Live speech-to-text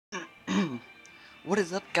What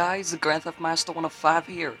is up, guys? The Grand Theft Master 105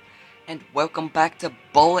 here, and welcome back to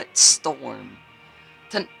Bulletstorm.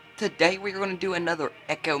 Today we're going to do another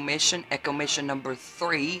Echo mission number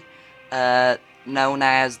 3, known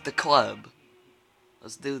as the Club.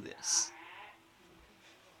 Let's do this.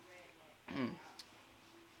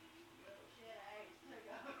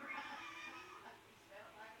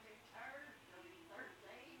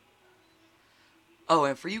 Oh,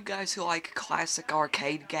 and for you guys who like classic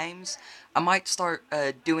arcade games, I might start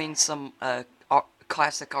doing some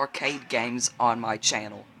classic arcade games on my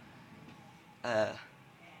channel uh,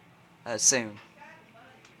 soon.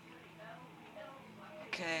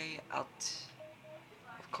 Okay, of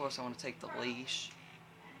course I want to take the leash.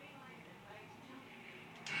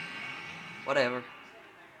 Whatever.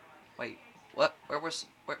 Wait, what? Where?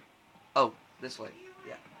 Oh, this way.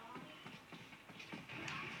 Yeah.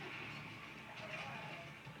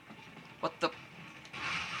 What the?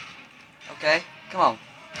 Okay, come on.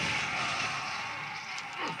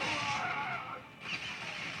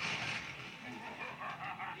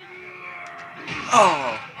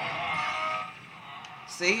 Oh!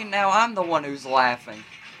 See, now I'm the one who's laughing.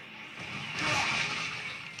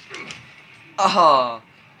 Oh!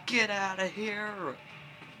 Get out of here!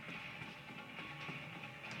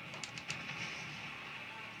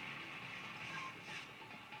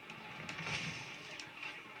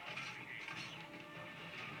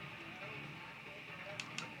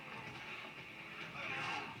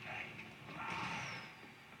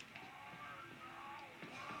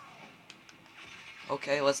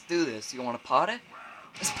 Okay, let's do this. You want to party?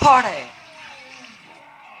 Let's party! Did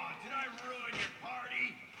I ruin your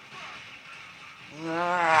party?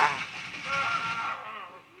 Ah.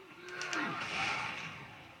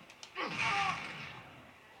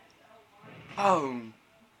 Boom!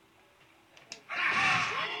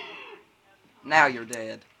 Now you're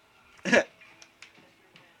dead. I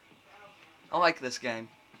like this game.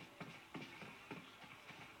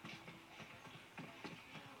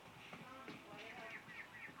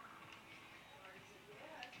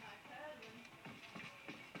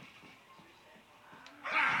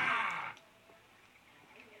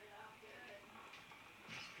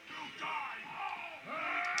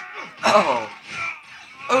 Oh!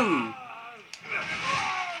 Ooh!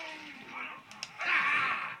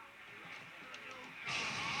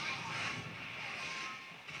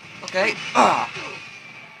 Okay.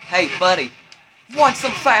 Hey, buddy. Want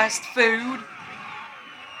some fast food?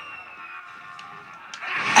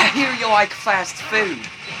 I hear you like fast food.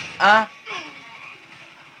 Huh?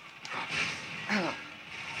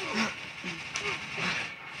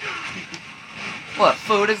 What,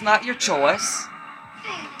 food is not your choice?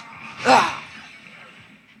 Ah.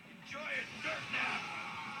 Enjoy a dirt nap.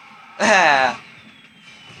 Ah.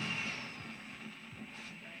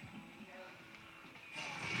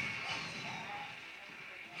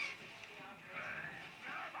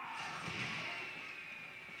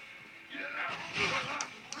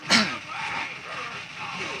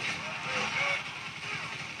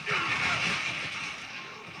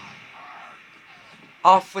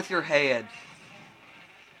 Off with your head.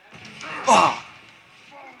 Ah.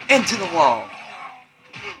 Into the wall.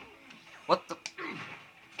 What the?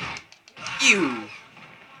 You.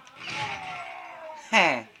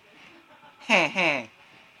 Heh. Heh heh.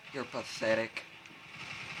 You're pathetic.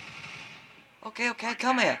 Okay,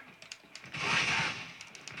 come here.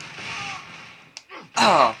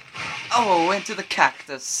 Oh. Oh, into the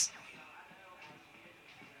cactus.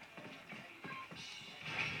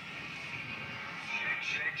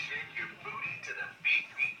 Shake, shake your booty to the beat,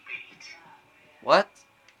 beat, beat. What?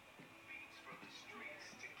 Beats from the streets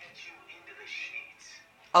to get you into the sheets.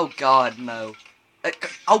 Oh God, no.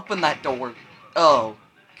 Open that door. Oh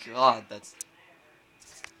God, that's...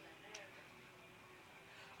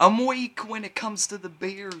 I'm weak when it comes to the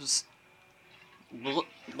beers. Look,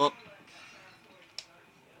 look.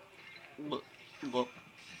 Look, look.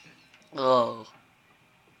 Oh.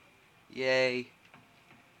 Yay.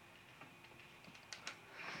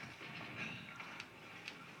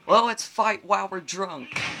 Well, let's fight while we're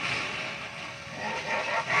drunk.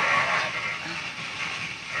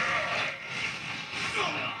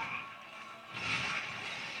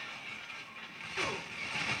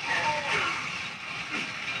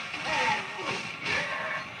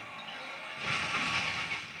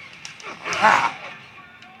 Ah.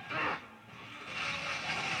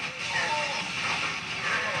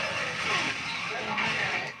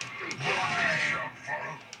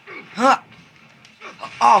 Huh.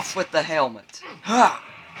 Off with the helmet. Huh.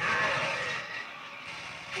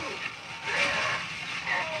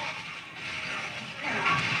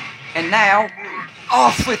 And now,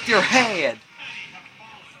 off with your head!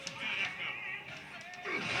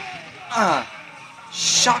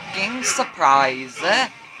 Shocking surprise, eh?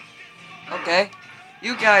 Okay.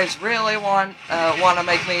 You guys really want to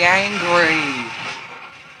make me angry.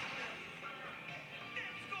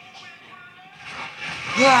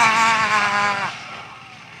 Ah!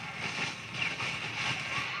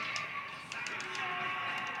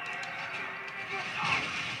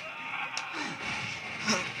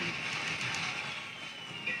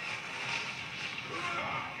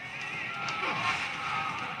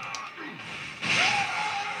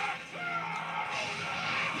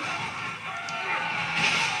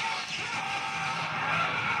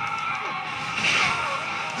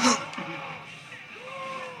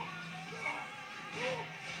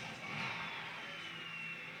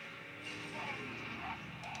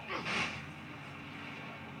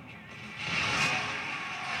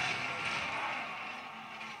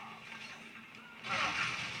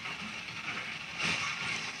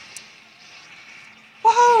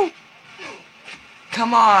 Woohoo!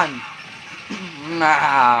 Come on!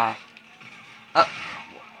 Nah. Uh,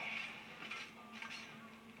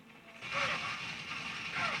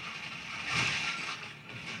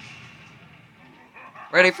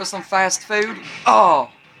 Ready for some fast food? Oh!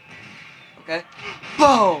 Okay.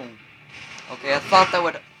 Boom! Okay, I thought that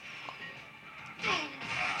would...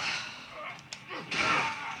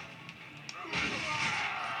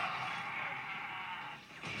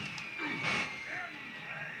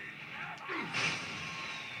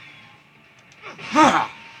 Huh.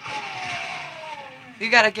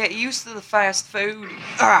 You gotta get used to the fast food.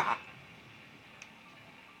 Ah!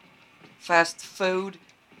 Fast food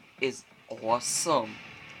is awesome.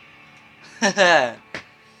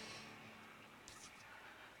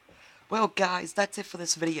 Well, guys, that's it for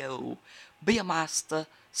this video. Be a master,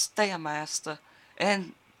 stay a master,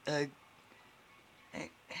 and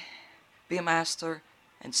be a master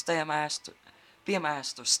and stay a master. Be a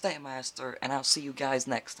master, stay a master, and I'll see you guys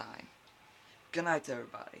next time. Good night,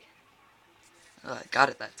 everybody. Got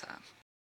it that time.